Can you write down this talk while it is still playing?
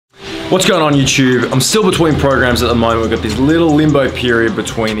What's going on YouTube? I'm still between programs at the moment. We've got this little limbo period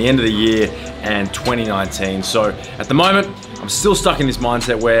between the end of the year and 2019. So at the moment, I'm still stuck in this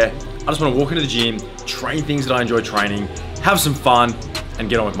mindset where I just want to walk into the gym, train things that I enjoy training, have some fun, and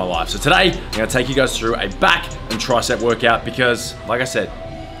get on with my life. So today, I'm going to take you guys through a back and tricep workout because, like I said,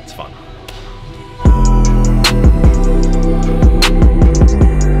 it's fun.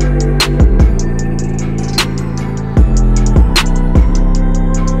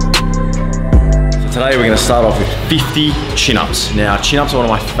 Today we're going to start off with 50 chin-ups. Now chin-ups are one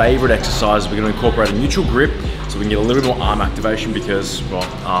of my favorite exercises. We're going to incorporate a neutral grip so we can get a little bit more arm activation because, well,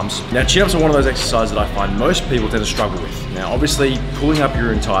 arms. Now chin-ups are one of those exercises that I find most people tend to struggle with. Now obviously pulling up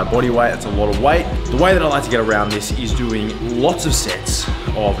your entire body weight, that's a lot of weight. The way that I like to get around this is doing lots of sets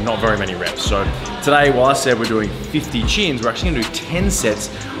of not very many reps. So today, while I said we're doing 50 chins, we're actually going to do 10 sets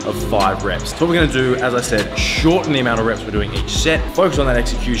of 5 reps. So what we're going to do, as I said, shorten the amount of reps we're doing each set, focus on that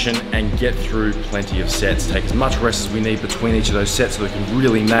execution and get through plenty of sets. Take as much rest as we need between each of those sets so we can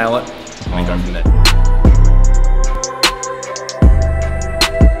really nail it and then go from there.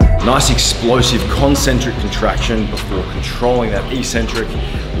 Nice explosive concentric contraction before controlling that eccentric,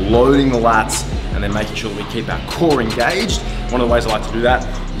 loading the lats, and then making sure that we keep our core engaged. One of the ways I like to do that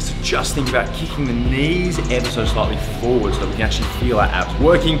is to just think about kicking the knees ever so slightly forward so that we can actually feel our abs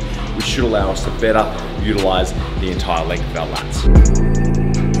working, which should allow us to better utilize the entire length of our lats.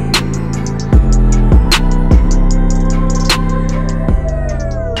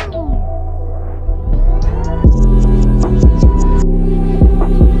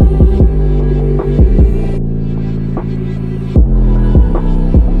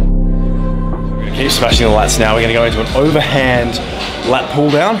 Keep smashing the lats now. We're going to go into an overhand lat pull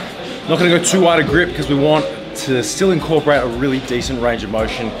down. Not going to go too wide a grip because we want to still incorporate a really decent range of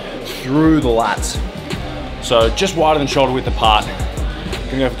motion through the lats. So just wider than shoulder width apart.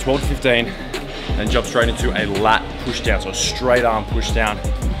 We're going to go for 12 to 15 and jump straight into a lat push down. So a straight arm push down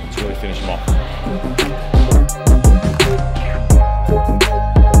to really finish them off.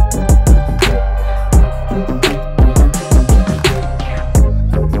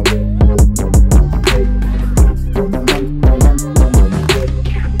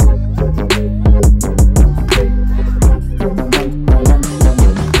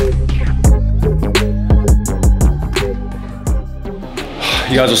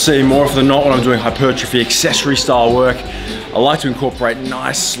 You guys will see more often than not when I'm doing hypertrophy accessory style work, I like to incorporate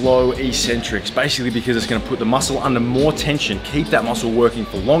nice slow eccentrics, basically because it's going to put the muscle under more tension, keep that muscle working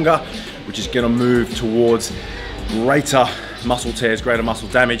for longer, which is going to move towards greater muscle tears, greater muscle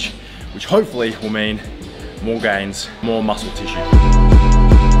damage, which hopefully will mean more gains, more muscle tissue.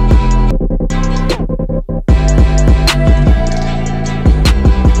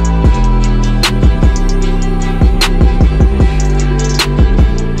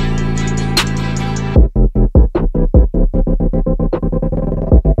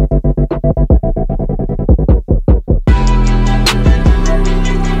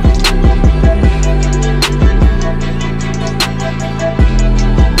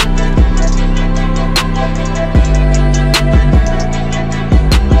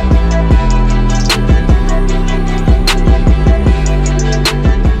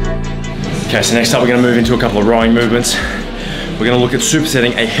 Okay, so next up we're going to move into a couple of rowing movements. We're going to look at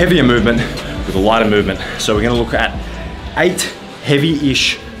supersetting a heavier movement with a lighter movement. So we're going to look at 8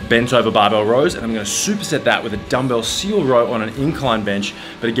 heavy-ish bent over barbell rows, and I'm going to superset that with a dumbbell seal row on an incline bench.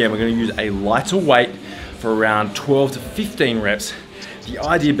 But again, we're going to use a lighter weight for around 12 to 15 reps. The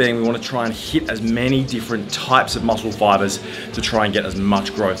idea being we want to try and hit as many different types of muscle fibers to try and get as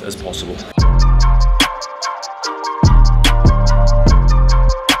much growth as possible.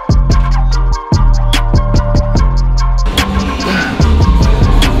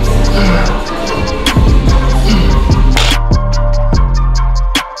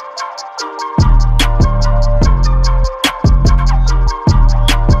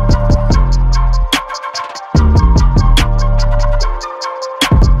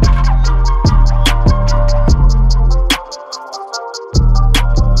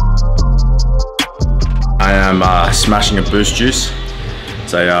 Smashing a boost juice.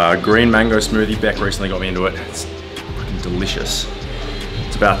 It's a green mango smoothie. Beck recently got me into it. It's fucking delicious.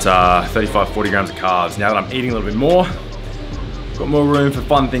 It's about 35-40 grams of carbs. Now that I'm eating a little bit more, I've got more room for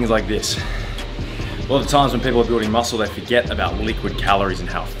fun things like this. A lot of times when people are building muscle, they forget about liquid calories and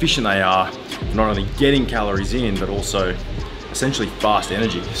how efficient they are, not only getting calories in, but also essentially fast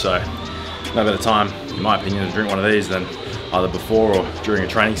energy. So no better time, in my opinion, to drink one of these than either before or during a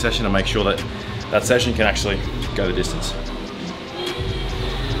training session and make sure that that session can actually go the distance.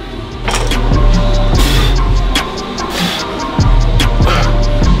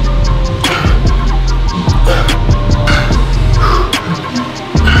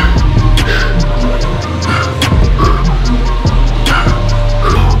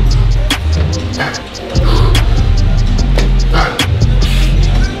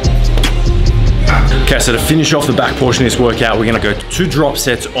 Okay, so to finish off the back portion of this workout, we're gonna go 2 drop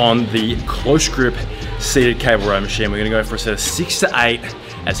sets on the close grip seated cable row machine. We're gonna go for a set of 6 to 8,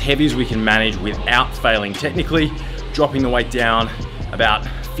 as heavy as we can manage without failing technically, dropping the weight down about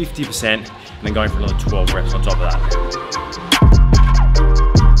 50%, and then going for another 12 reps on top of that.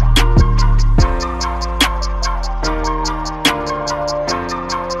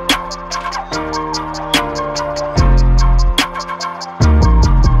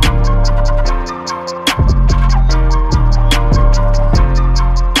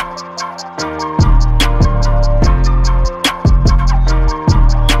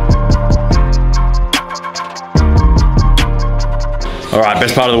 All right,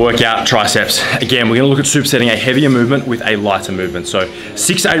 best part of the workout, triceps. Again, we're gonna look at supersetting a heavier movement with a lighter movement. So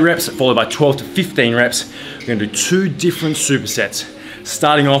 6 to 8 reps, followed by 12 to 15 reps. We're gonna do 2 different supersets.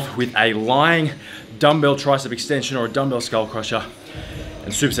 Starting off with a lying dumbbell tricep extension or a dumbbell skull crusher,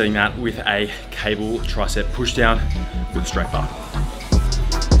 and supersetting that with a cable tricep push down with a straight bar.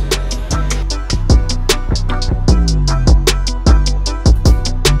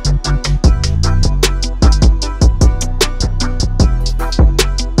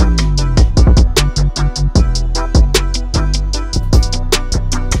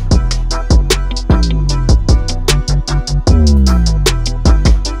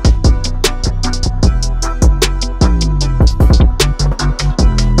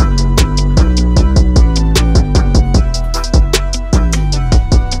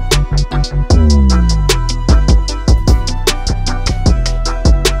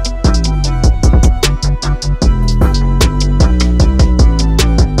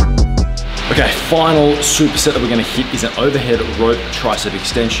 Okay, final superset that we're gonna hit is an overhead rope tricep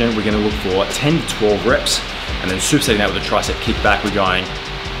extension. We're gonna look for 10 to 12 reps, and then supersetting that with a tricep kickback. We're going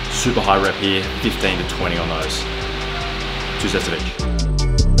super high rep here, 15 to 20 on those. 2 sets of each.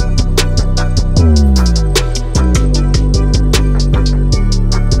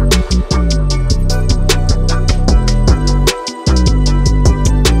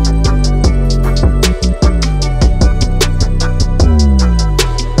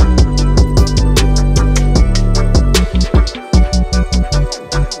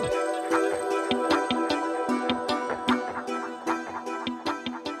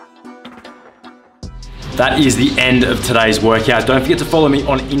 That is the end of today's workout. Don't forget to follow me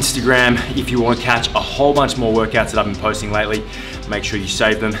on Instagram if you want to catch a whole bunch more workouts that I've been posting lately. Make sure you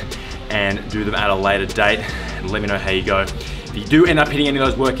save them and do them at a later date, and let me know how you go. If you do end up hitting any of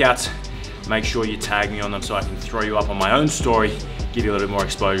those workouts, make sure you tag me on them so I can throw you up on my own story, give you a little bit more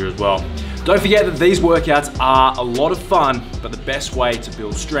exposure as well. Don't forget that these workouts are a lot of fun, but the best way to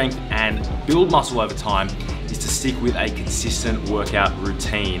build strength and build muscle over time is to stick with a consistent workout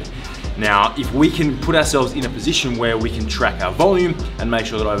routine. Now, if we can put ourselves in a position where we can track our volume and make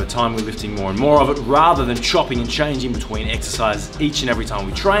sure that over time we're lifting more and more of it, rather than chopping and changing between exercises each and every time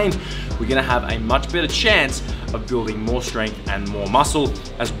we train, we're gonna have a much better chance of building more strength and more muscle,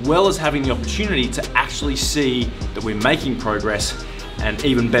 as well as having the opportunity to actually see that we're making progress. And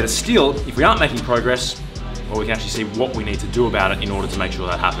even better still, if we aren't making progress, well, we can actually see what we need to do about it in order to make sure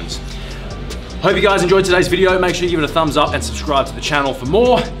that happens. Hope you guys enjoyed today's video. Make sure you give it a thumbs up and subscribe to the channel for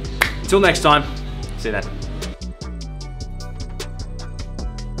more. Until next time, see you then.